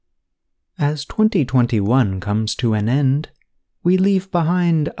As 2021 comes to an end, we leave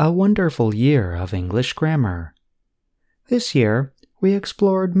behind a wonderful year of English grammar. This year, we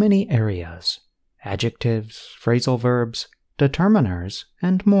explored many areas: adjectives, phrasal verbs, determiners,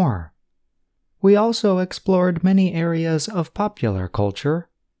 and more. We also explored many areas of popular culture,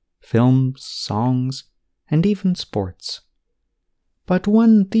 films, songs, and even sports. But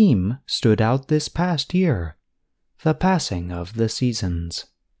one theme stood out this past year: the passing of the seasons.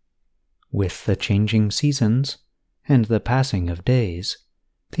 With the changing seasons and the passing of days,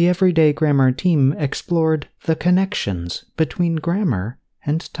 the Everyday Grammar team explored the connections between grammar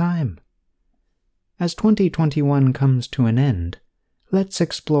and time. As 2021 comes to an end, let's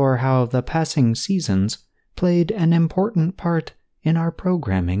explore how the passing seasons played an important part in our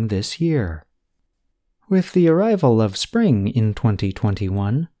programming this year. With the arrival of spring in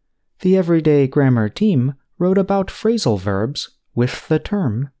 2021, the Everyday Grammar team wrote about phrasal verbs with the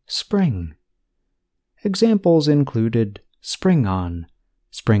term spring. Examples included spring on,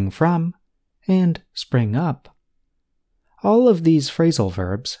 spring from, and spring up. All of these phrasal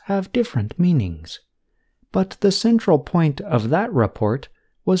verbs have different meanings, but the central point of that report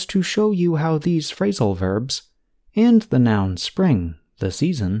was to show you how these phrasal verbs, and the noun spring, the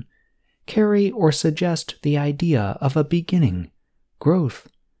season, carry or suggest the idea of a beginning, growth,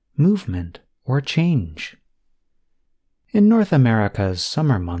 movement, or change. In North America's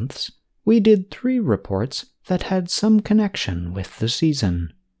summer months, we did 3 reports that had some connection with the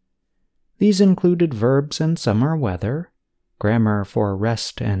season. These included verbs and summer weather, grammar for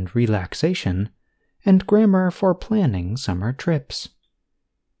rest and relaxation, and grammar for planning summer trips.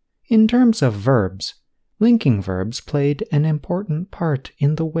 In terms of verbs, linking verbs played an important part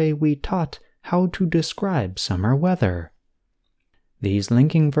in the way we taught how to describe summer weather. These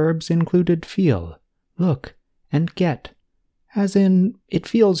linking verbs included feel, look, and get, as in, it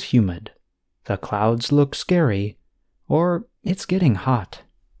feels humid, the clouds look scary, or it's getting hot.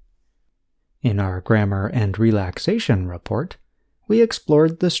 In our grammar and relaxation report, we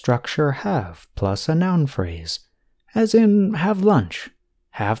explored the structure have plus a noun phrase, as in have lunch,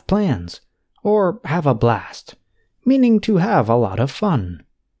 have plans, or have a blast, meaning to have a lot of fun.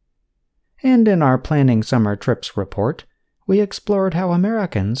 And in our planning summer trips report, we explored how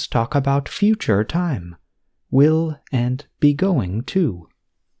Americans talk about future time, will and be going to.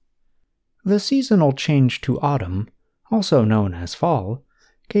 The seasonal change to autumn, also known as fall,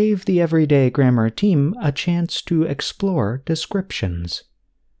 gave the Everyday Grammar team a chance to explore descriptions.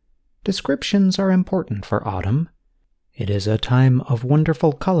 Descriptions are important for autumn. It is a time of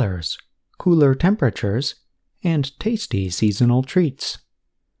wonderful colors, cooler temperatures, and tasty seasonal treats.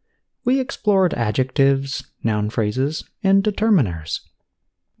 We explored adjectives, noun phrases, and determiners.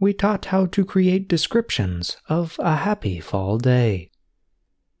 We taught how to create descriptions of a happy fall day.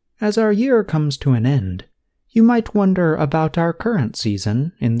 As our year comes to an end, you might wonder about our current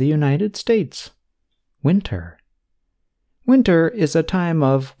season in the United States: winter. Winter is a time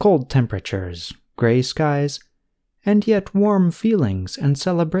of cold temperatures, gray skies, and yet warm feelings and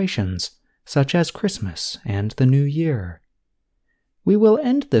celebrations, such as Christmas and the New Year. We will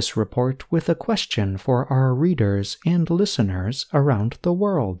end this report with a question for our readers and listeners around the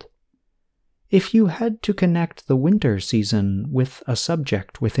world. If you had to connect the winter season with a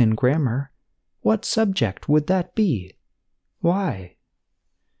subject within grammar, what subject would that be? Why?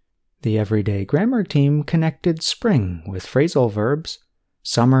 The Everyday Grammar team connected spring with phrasal verbs,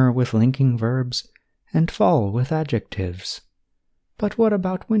 summer with linking verbs, and fall with adjectives. But what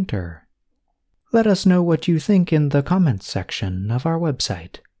about winter? Let us know what you think in the comments section of our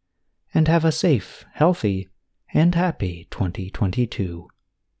website, and have a safe, healthy, and happy 2022.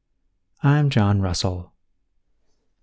 I'm John Russell.